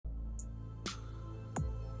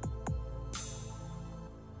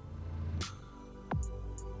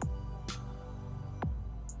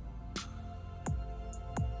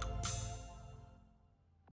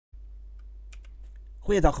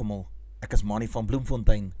Goeiedag almal, ek is Manny van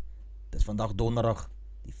Bloemfontein. Dit is vandag donderdag,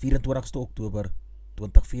 die 24ste Oktober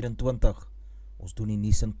 2024. Ons doen die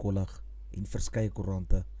nuus in kollig en verskeie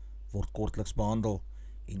koerante word kortliks behandel.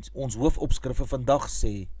 En ons hoofopskrifte vandag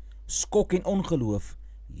sê: Skok en ongeloof,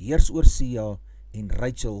 heers oor Sia en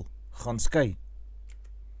Rachel gaan skei.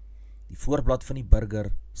 Die voorblad van die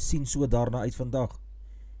burger sien so daarna uit vandag.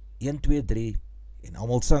 1, 2, 3 en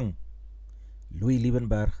almal sing. Louis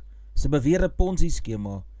Liebenberg se beweerde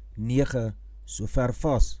Ponzi-skema 9 so ver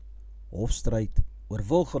vas. Hofstryd oor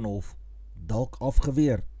Wilgenhof dalk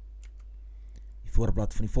afgeweer. Die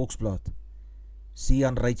voorblad van die Volksblad. Sia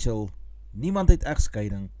en Rachel, niemand het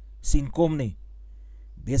egskeiding sien kom nie.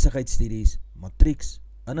 Besigheidsstudies, matrieks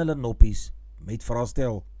in hulle noppies met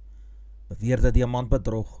vraestel. Beweerde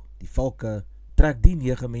diamantbedrog, die valke trek die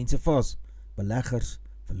 9 mense vas. Beleggers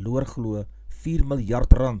verloor glo 4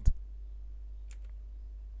 miljard rand.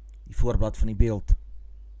 Die voorblad van die Beeld.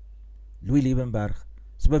 Louis Liebenberg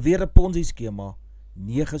se beweerde Ponzi-skema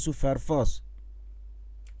 9 so ver vas.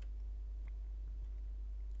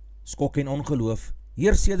 Skok en ongeloof,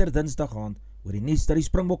 heers sedert Dinsdag aand oor die nuus dat die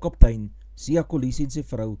Springbok-kaptein Sia Kolisi en sy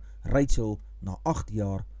vrou Rachel na 8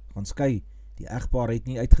 jaar gaan skei. Die egpaar het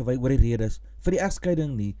nie uitgewy oor die redes vir die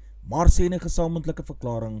egskeiding nie, maar sê in 'n gesamentlike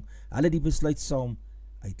verklaring hulle die besluit saam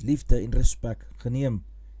uit liefde en respek geneem.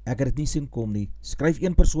 Ek het dit nie sien kom nie, skryf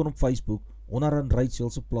een persoon op Facebook onder aan Rachel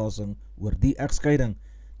se plasing oor die egskeiding.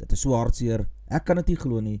 Dit is so hartseer, ek kan dit nie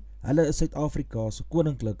glo nie, hulle is Suid-Afrika se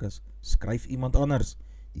koninklikes, skryf iemand anders.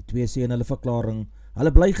 Die twee sê in hulle verklaring,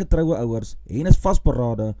 hulle bly getroue ouers en is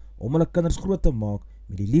vasberade om hulle kinders groot te maak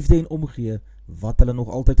met die liefde en omgee wat hulle nog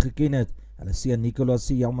altyd geken het. Hulle sê Nicolas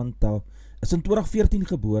Siamanta is in 2014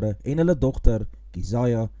 gebore en hulle dogter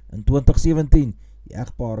Kizaya in 2017. Die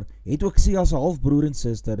egpaar het ook Sia se halfbroer en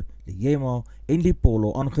suster Liema en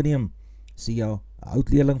Lipolo aangeneem. Sia, 'n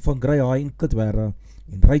oudleerling van Greyhaai en Kitwera,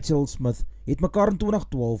 en Rachel Smith het mekaar in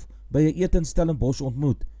 2012 by 'n ete in Stellenbosch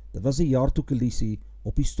ontmoet. Dit was die jaar toe Kolisi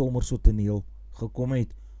op die Stommerso toneel gekom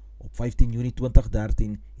het. Op 15 Junie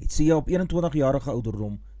 2013 het Sia op 21-jarige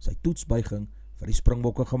ouderdom sy toetsbuiging vir die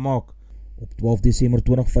Springbokke gemaak. Op 12 Desember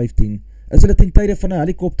 2015 is hulle ten tye van 'n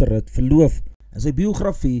helikopterrit verloof. In sy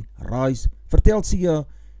biografie, Rise, vertel Sia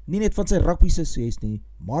nie net van sy rugby sukses nie,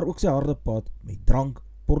 maar ook sy harde pad met drank,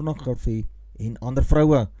 pornografie en ander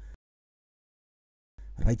vroue.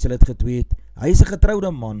 Rachel het getweet, hy is 'n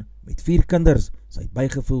getroude man met 4 kinders. Sy het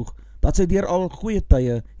bygevoeg dat sy deur al goeie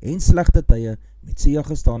tye en slegte tye met Sia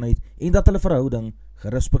gestaan het en dat hulle verhouding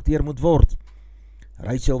gerespekteer moet word.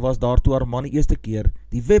 Rachel was daartoe haar man die eerste keer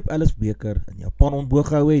die Webb Ellis beker in Japan ontboog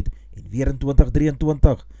gehou het en weer in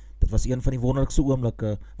 2023. Dit was een van die wonderlikste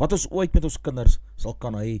oomblikke wat ons ooit met ons kinders sal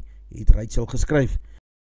kan hê, het Rachel geskryf.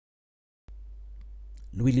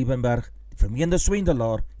 Louis Liebenberg, die vermeende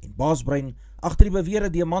swendelaar en baasbrein agter die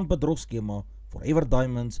beweerde diamantbedrogskema Forever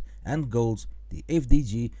Diamonds and Golds, die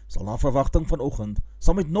FDG, sal na verwagting vanoggend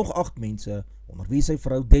saam met nog 8 mense, onder wie sy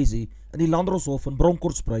vrou Daisy, in die Landdroshof in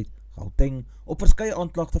Bronkhortspruit, Gauteng, op verskeie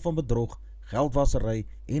aanklagte van bedrog, geldwasery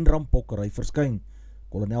en rampokkery verskyn.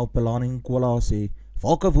 Kolonel Pelani Nkola sê,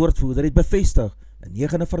 Valke woordvoerder het bevestig, 'n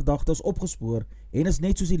 9de verdagte is opgespoor en is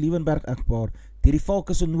net soos die Liebenberg egpaar deur die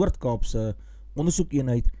Valke se Noord-Kaapse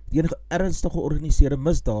ondersoekeenheid teen ernstige georganiseerde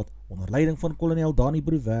misdaad onder leiding van kolonel Dani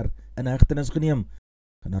Brouwer in hegtenis geneem.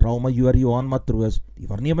 Generaal-majoor Johan Matroos, die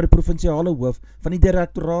waarnemende provinsiale hoof van die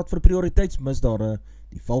Direktoraat vir Prioriteitsmisdade,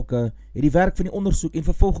 die Valke, het die werk van die ondersoek en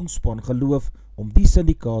vervolgingsspan geloof om die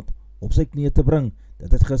syndikaat op sy knie te bring.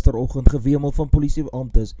 Dit het gisteroggend gewemel van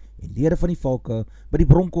polisiebeamptes en lede van die Valke by die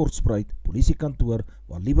Bronkhortspruit polisiekantoor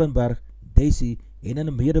waar Liebenberg, Daisy en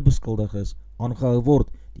 'n medebeskuldiges aangehou word.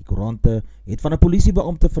 Die koerante het van 'n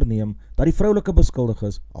polisiebeampte verneem dat die vroulike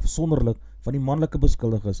beskuldiges afsonderlik van die manlike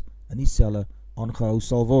beskuldiges in die selle aangehou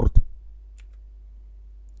sal word.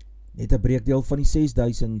 Net 'n breekdeel van die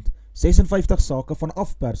 6056 sake van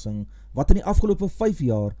afpersing wat in die afgelope 5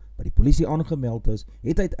 jaar by die polisie aangemeld is,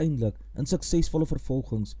 het uiteindelik in suksesvolle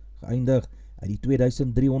vervolgings geëindig. Uit die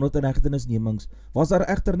 2300 inhegtenisnemings was daar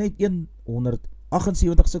egter net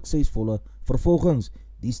 178 suksesvolle vervolgings.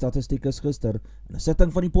 Die statistiek is gister in 'n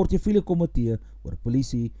sitting van die portefeuljekomitee oor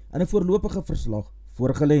polisie in 'n voorlopige verslag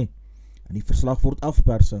voorgelê. In die verslag word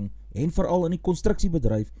afpersing en veral in die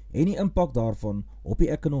konstruksiebedryf en die impak daarvan op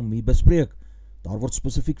die ekonomie bespreek. Daar word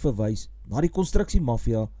spesifiek verwys na die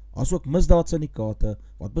konstruksiemafia asook misdaadsyndikaate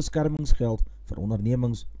wat beskermingsgeld vir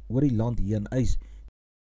ondernemings oor die land heen eis.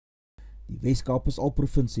 Die Weskaap is al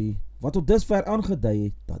provinsie wat tot dusver aangedui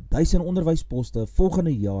het dat 1000 onderwysposte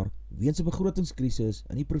volgende jaar weens 'n begrotingskrisis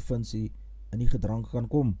in die provinsie in die gedrang gaan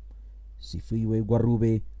kom. Sifiwe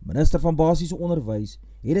Gwarube, minister van basiese onderwys,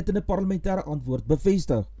 het dit in 'n parlementêre antwoord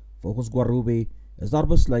bevestig. Volgens Gwarube is daar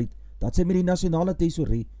besluit dat sy met die nasionale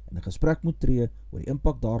tesourie in 'n gesprek moet tree oor die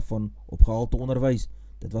impak daarvan op gehalte onderwys.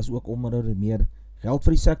 Dit was ook om onder meer geld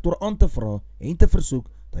vir die sektor aan te vra en te versoek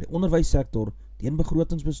dat die onderwyssektor teen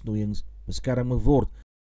begrotingsbesnoeiings beskerm moet word.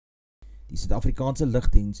 Die Suid-Afrikaanse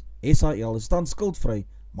Lugdiens, SAL, is tans skuldvry,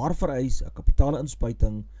 maar vereis 'n kapitale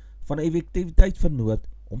inspuiting van 'n effektiwiteit vernoot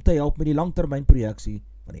om te help met die langtermynprojeksie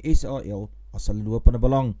van die SAL as hulle lopende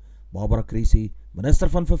belang. Barbara Krisi, minister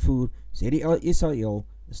van vervoer, sê die SAL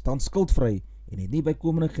is tans skuldvry en het nie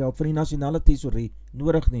bykomende geld vir die nasionale tesourie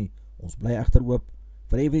nodig nie. Ons bly egter oop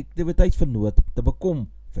vir die effektiwiteitsvernoot te bekom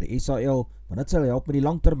vir die SAL, want dit sal help met die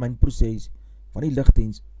langtermynproses van die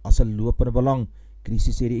lugdiens as 'n lopende belang.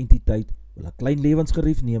 Krisi sê die entiteit wil 'n klein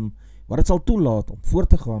lewensgerief neem wat dit sal toelaat om voort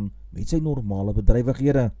te gaan met sy normale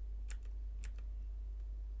bedrywighede.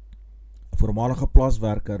 'n Voormalige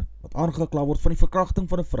plaaswerker wat aangekla word van die verkrachting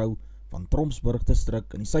van 'n vrou van Tromsburg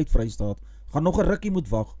distrik in die Suid-Vrystaat gaan nog 'n rukkie moet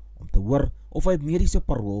wag om te hoor of hy op mediese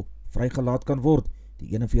parol vrygelaat kan word. Die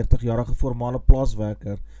 41-jarige voormalige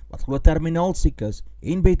plaaswerker wat glo terminaal siek is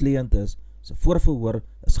en bedlêend is, sy voorverhoor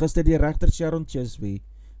is gister deur regter Sharon Chisby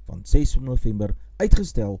van 6 November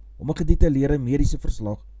uitgestel om 'n gedetailleerde mediese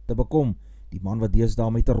verslag te bekom. Die man wat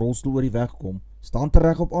deesdae met 'n rolstoel oor die weg kom, staan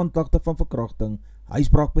tereg op aanklagte van verkrachting,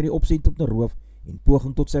 huisbraak met die opset op 'n roof en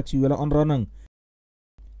poging tot seksuele aanranding.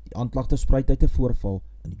 Die aanklagte spruit uit 'n voorval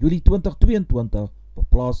in Julie 2022 op 'n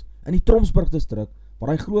plaas in die Tromsburg distrik waar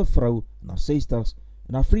hy glo 'n vrou in haar 60's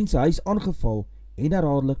in haar vriend se huis aangeval en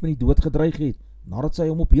herhaaldelik met die dood gedreig het nadat sy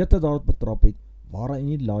hom op heterdaad betrap het waar hy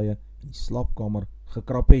in die laaie in die slaapkamer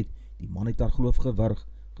gekrap het. Die man het haar geloof gewurg,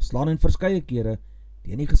 geslaan en verskeie kere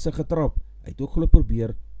teen die gesig getrap. Hy het ook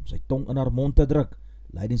probeer om sy tong in haar mond te druk.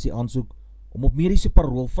 Lydens die aansoek om op mediese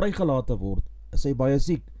parol vrygelaat te word, is hy baie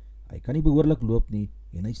siek. Hy kan nie behoorlik loop nie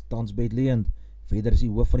en hy is tans bedlêend. Verder is die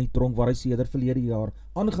hoof van die tronk waar hy sedert verlede jaar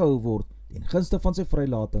aangehou word ten gunste van sy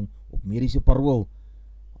vrylating op mediese parol.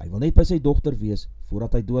 Hy wil net by sy dogter wees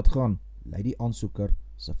voordat hy doodgaan, lei die aansoeker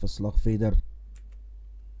sy verslag verder.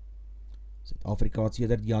 Suid-Afrika het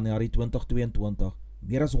sedert Januarie 2022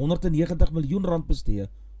 meer as 190 miljoen rand bestee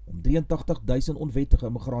om 83.000 onwettige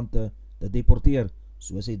immigrante te deporteer,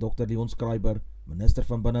 so sê Dr. Leon Schreiber, minister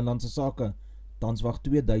van Binnelandse Sake. Tans wag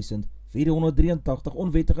 2.483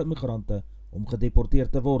 onwettige immigrante om gedeporteer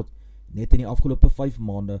te word. Net in die afgelope 5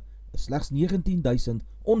 maande is slegs 19.000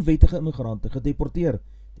 onwettige immigrante gedeporteer,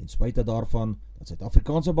 ten spyte daarvan dat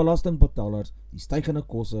Suid-Afrikaanse belastingbetalers die stygende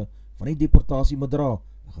kosse van die deportasie moet dra,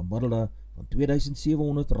 'n gemiddelde van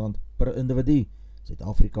R2.700 per individu.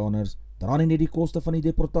 Suid-Afrikaners dra nie net die koste van die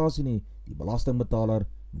deportasie nie, die belastingbetaler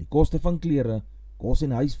moet die koste van klere, kos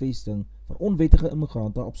en huisvesting vir onwettige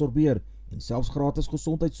immigrante absorbeer en selfs gratis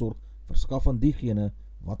gesondheidsorg verskaf aan diegene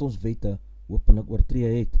wat ons wette openlik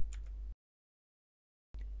oortree het.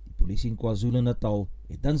 Die polisie in KwaZulu-Natal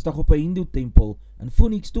het Dinsdag op 'n Hindoe tempel in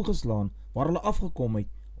Phoenix toegeslaan waar hulle afgekom het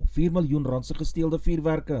op R4 miljoen se gesteelde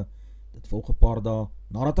vuurwerke. Dit volg 'n paar dae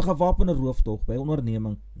nadat 'n gewapende rooftog by 'n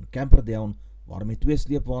onderneming in Camperdown waarmee 2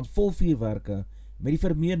 sleepwaens vol vuurwerke met die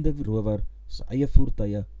vermeende rower sy eie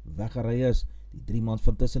voertuie weggery is. Die 3 mans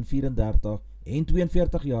van tussen 34 en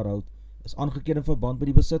 42 jaar oud is aangekend in verband met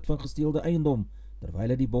die besit van gesteelde eiendom, terwyl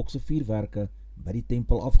hy die bokse vuurwerke by die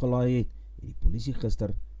tempel afgelaai het die polisie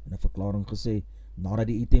gister in 'n verklaring gesê. Nadat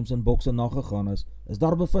die items in bokse nagegaan is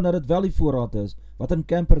daar bevind dat dit wel die voorraad is wat in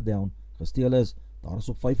Camperdown gesteel is. Daar is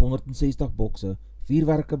op 560 bokse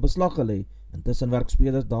vuurwerke beslag gelê. Intussen werk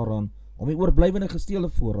spelers daaraan om die oorblywende gesteelde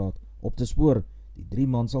voorraad op te spoor. Die 3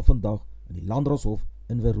 man sal vandag in die Landdroshof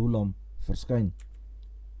in Verulam verskyn.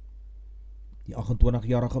 Die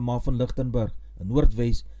 28-jarige ma van Lichtenburg in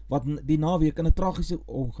Noordwes wat die naweek in 'n tragiese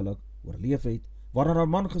ongeluk oorleef het, waarna haar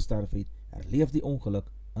man gesterf het, herleef die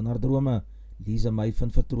ongeluk in haar drome. Lisa May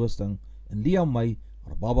vind vertroosting en Lia May,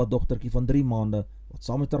 haar baba dogtertjie van 3 maande, wat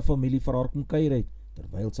saam met haar familie vir haar kom kuier het,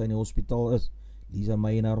 terwyl sy in die hospitaal is. Lisa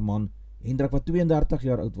May en haar man, Hendrik wat 32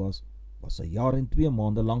 jaar oud was 'n jaar en 2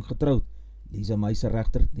 maande lang getroud. Lisa May se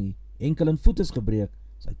regterknie, enkel en voet is gebreek.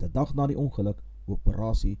 Sy het 'n dag na die ongeluk 'n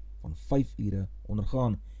operasie van 5 ure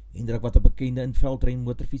ondergaan. Hendrik wat 'n bekende in veldren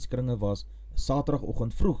motorfietskringe was, is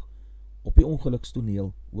Saterdagoggend vroeg op die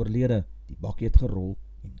ongelukstoneel oorlede. Die bakkie het gerol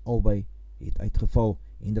en albei het uitgeval.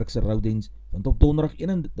 Hendrik se roudiens vind op Donderdag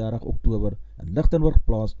 31 Oktober in Lichtenburg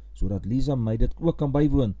plaas, sodat Lisa May dit ook kan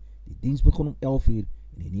bywoon. Die diens begin om 11 uur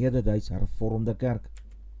in die Nederduits Hervormde Kerk.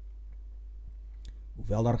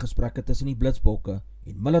 Hoewel daar gesprekke tussen die Blitsbokke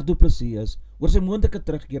en Miller Du Plessis is oor sy moontlike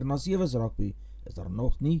terugkeer na 7's rugby, is daar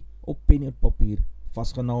nog nie op pen en papier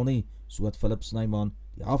vasgenaal nie, so het Philip Snyman,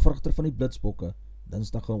 die afrigter van die Blitsbokke,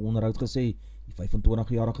 Dinsdag 'n onderhoud gesê. Die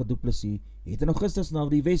 25-jarige Du Plessis het in Augustus na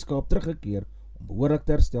die Weskaap teruggekeer om behoorlik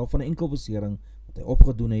te herstel van 'n enkelbesering wat hy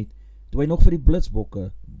opgedoen het toe hy nog vir die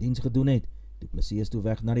Blitsbokke diens gedoen het. Du Plessis is toe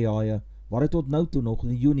weg na die Haie, waar hy tot nou toe nog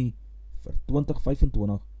in Junie vir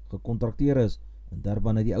 2025 gekontrakteer is. In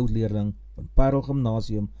Durban het die oud-leerling van Parel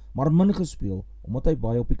Gymnasium maar min gespeel, omdat hy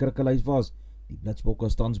baie op die krikkelys was. Die Blitsbokke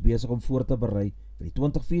is tans besig om voor te berei vir die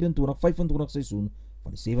 2024-25 seisoen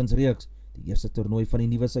van die Sevens reeks. Die eerste toernooi van die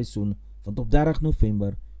nuwe seisoen vind op 30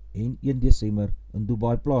 November en 1 Desember in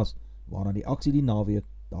Dubai plaas, waarna die aksie die naweek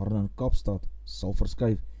daarin in Kaapstad sal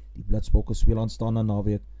verskuif. Die Blitsbokke speel aanstaande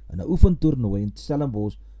naweek in 'n oefentoernooi in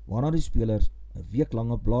Stellenbosch, waarna die spelers 'n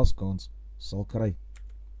weeklange blaaskans sal kry.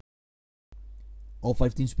 Al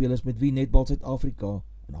 15 spelers met wie Netbal Suid-Afrika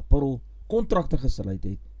in April kontrakte gesluit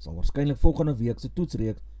het, sal waarskynlik volgende week se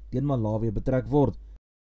toetsreeks teen Malawi betrek word.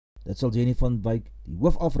 Dit sal Jenny van Wyk, die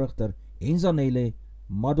hoofafrigter, en Zanele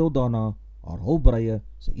Madodana, haar hulpbreie,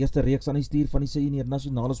 sy eerste reeks aan die stuur van die senior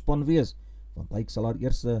nasionale span wees. Van Wyk sal haar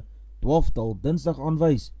eerste 12-tal Dinsdag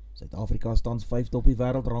aanwys. Suid-Afrika tans 5de op die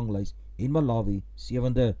wêreldranglys en Malawi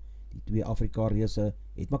 7de. Die twee Afrika-reëse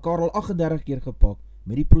het mekaar al 38 keer gepak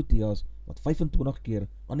met die Proteas wat 25 keer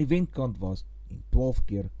aan die wenkant was en 12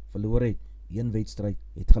 keer verloor het. Een wedstryd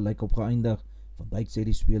het gelyk op geëindig. Van Wyk sê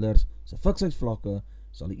die spelers se fiksheidsvlakke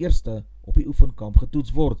sal die eerste op die oefenkamp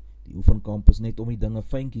getoets word. Die oefenkamp is net om die dinge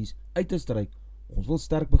fynkies uit te stryk. Ons wil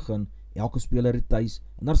sterk begin, elke speler het tuis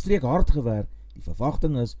en haar streek hard gewerk. Die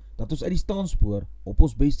verwagting is dat ons uit die staanspoor op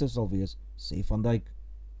ons beste sal wees, sê Van Dijk.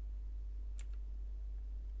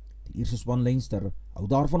 Die Ierse span Leinster hou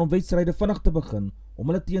daarvan om wedstryde vinnig te begin om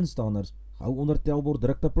hulle teenstanders gou onder tellbord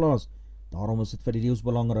druk te plaas. Daarom is dit vir die Leeu's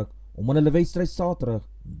belangrik om in hulle wedstryd Saterdag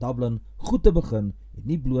in Dublin goed te begin en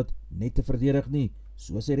nie bloot net te verdedig nie,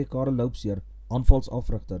 so sê Ricardo Loupseer,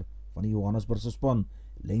 aanvalsafrigter van die Johannesburgse span.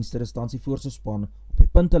 Leinster is tans die voorste span op die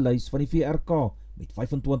puntelys van die VRK met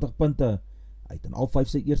 25 punte. Hy het in al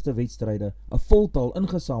 5 sy eerste wedstryde 'n voltal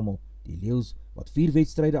ingesamel. Die Leeu's, wat 4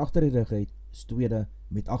 wedstryde agter die rug het, is tweede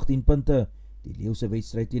met 18 punte. Die Leeu's se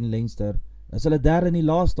wedstryd teen Leinster is hulle derde en die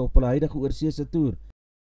laaste op hulle huidige oorseese toer.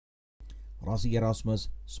 Rassie Erasmus,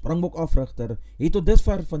 Springbok afrigter, het tot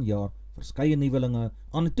dusver vanjaar verskeie nuwelinge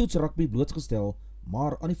aan die toets rugby blootgestel,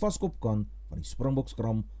 maar aan die vaskopkant van die Springbok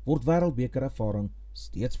skram word wêreldbeker ervaring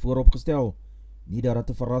steeds vooropgestel. Nie dat dit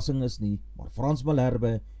 'n verrassing is nie, maar Frans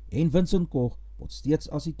Malherbe en Vincent Koch word steeds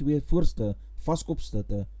as die twee voorste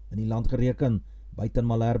vaskopstutte in die land gereken. Buiten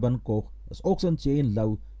Malherbe en Koch is Oxenche en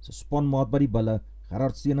Lou se spanmaat by die Bulle,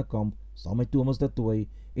 Gerard Steenekamp, saam met Thomas de Tooy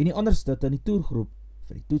en die ander stutte in die toergroep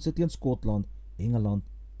vir die toetse teen Skotland, Engeland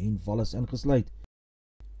en Wallis ingesluit.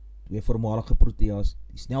 Twee voormalige Proteas,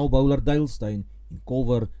 die snelbouler Duilstein en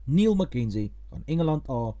kolwer Neil McKenzie, gaan Engeland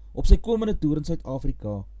A op sy komende toer in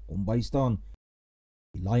Suid-Afrika kom bystaan.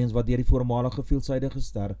 Die Lions wat deur die voormalige veelsidige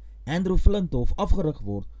ster Andrew Flintoff afgerig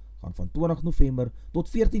word, gaan van 20 November tot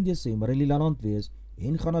 14 Desember in die land wees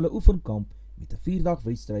en gaan hulle oefenkamp met 'n 4-dag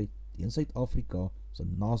wedstryd teen Suid-Afrika se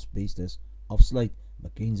naasbestes afsluit.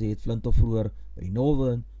 McKenzie het Flintoff vroeër by die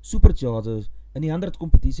Northern Superchargers in die 100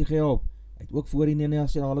 kompetisie gehelp. Hy het ook voor die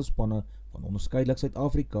nasionale spanne van onderskeidelik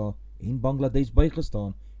Suid-Afrika en Bangladesh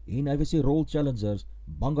bygestaan en hy was die Royal Challengers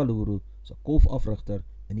Bangalore se golfafrigter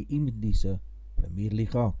in die Indiese Premier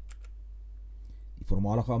Liga. Die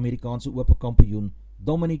voormalige Amerikaanse ope kampioen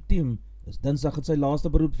Dominic Thiem is Dinsdag in sy laaste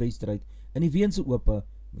beroepswedstryd in die Weense ope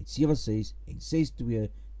met 7-6 en 6-2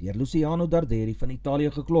 deur Luciano Darderi van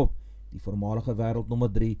Italië geklop. Die voormalige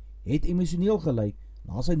wêreldnommer 3 het emosioneel gelyk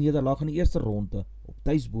na sy nederlaag in die eerste ronde op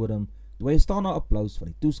tuisbodem toe hy 'n staande applaus van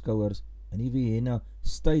die toeskouers in die Vienna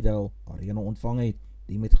Stadel Arena ontvang het,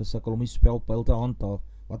 die met gesukkel om die spelpyl te handhaaf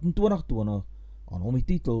wat in 2020 aan hom die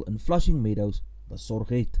titel in Flushing Meadows besorg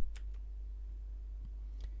het.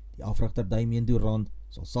 Die afrigter Damien Durant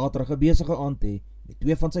sal Saterdag 'n besige aand hê met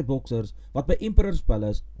twee van sy boksers wat by Emperor's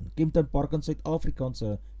Palace in Kempton Park in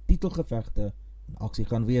Suid-Afrikaanse titelgevegte in aksie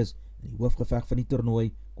gaan wees. In die hoofgeveg van die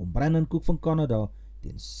toernooi kom Brandon Cook van Canada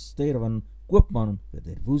teen Sterwan Koopman wat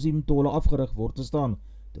deur Wusi Mtola afgerig word te staan.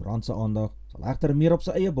 Durant se aandag sal egter meer op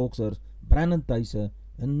sy eie boksers Brandon Tuise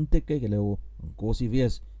en Tekelo Nkosi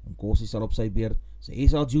wees. Nkosi sal op sy beurt sy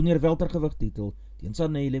SA Junior weltergewig titel teen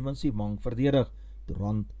Sanele Mansimang verdedig.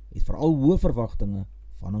 Durant het veral hoë verwagtinge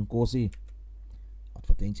van Nkosi.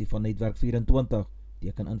 Advertensie van Netwerk 24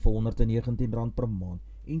 teken in vir R119 per maand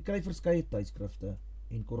en kry verskeie tydskrifte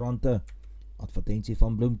en koerante. Advertensie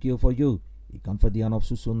van Bloemkeel for you. Jy kan vir Diana op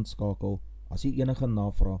Suzon skakel as jy enige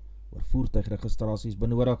navraag oor voertuigregistrasies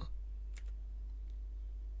benodig.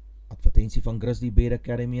 Advertensie van Grizzly Bear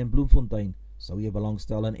Academy in Bloemfontein. Sou jy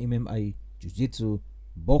belangstel in MMA, Jiu-Jitsu,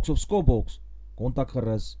 boks of skopboks? Kontak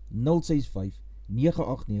gerus 065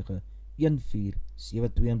 989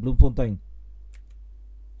 1472 in Bloemfontein.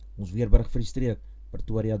 Ons weerberig vir die streek: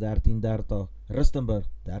 Pretoria 1330, Rustenburg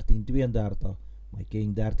 1332,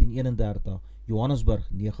 Maikeng 1331, Johannesburg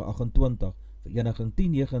 928, Vereniging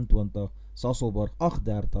 1029, Sasolburg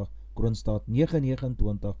 830, Kroonstad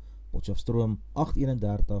 929, Potchefstroom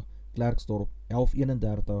 831, Klerksdorp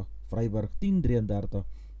 1131, Vryburg 1033,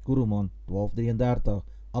 Kuruman 1233,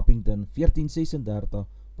 Appington 1436,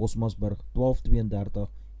 Bosmasburg 1232,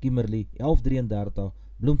 Kimberley 1133,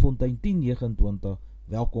 Bloemfontein 1029,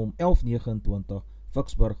 Welkom 1129,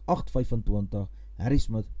 Vicksburg 825,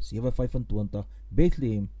 Harrismith 725,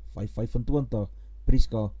 Bethlehem 525,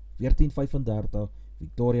 Prieska 1435,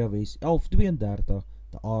 Victoria West 1132,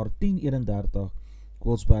 De Aar 1031,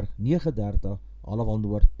 Koolsberg 930, Allewal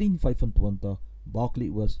Noord 1025, Bakley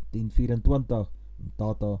Oos 1024,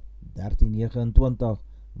 Mtata 1329,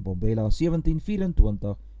 Mbombela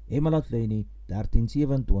 1724, Emalatleni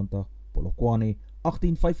 1327, Polokwane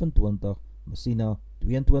 1825, Messina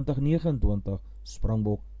 2229,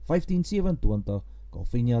 Springbok 1527,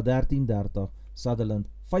 Calvinia 1330, Sutherland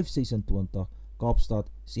 526, Kaapstad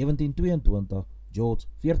 1722, George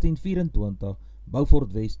 1424,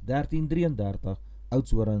 Beaufort West 1333,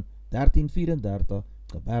 Oudtshoorn 1334,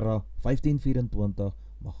 Cabarra 1524,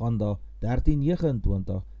 Maganda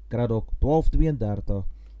 1329, Kraddock 1232,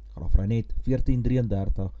 Graaff-Reinet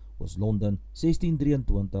 1433, Oos-London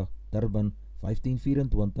 1623, Durban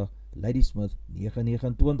 1524, Ladysmith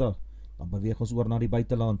 929. Dan beweeg ons oor na die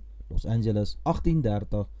buiteland: Los Angeles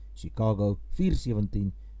 1830, Chicago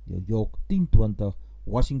 417, New York 1020,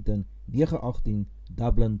 Washington 918,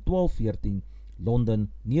 Dublin 1214,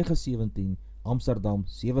 Londen 917, Amsterdam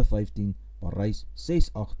 715, Parys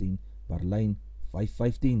 618, Berlyn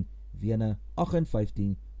 515, Wene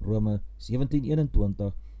 815, Rome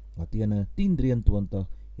 1721, Athene 1023,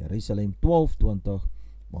 Jerusalem 1220,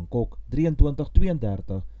 Bangkok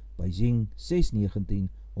 2332, Beijing 619,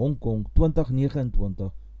 Hong Kong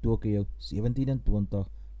 2029, Tokyo 1720,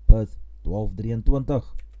 Perth 1223.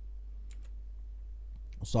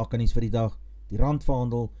 Ons sakenies vir die dag: die rand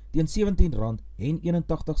verhandel teen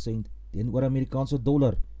R17.81 teenoor Amerikaanse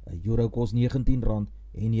dollar. 'n euro kos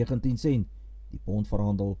R19.19. Die pond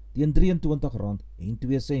verhandel teen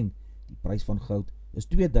R23.02. Die prys van goud is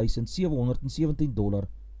 $2,717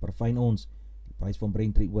 per fyn ons. Die prys van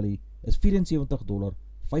Brent-olie is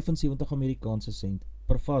 $74.75 Amerikaanse sent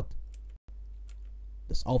per vat.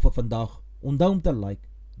 Dis al vir vandag. Onthou om te like,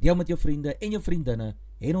 deel met jou vriende en jou vriendinne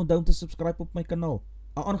en onthou om te subscribe op my kanaal.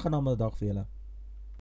 'n aangename dag vir julle.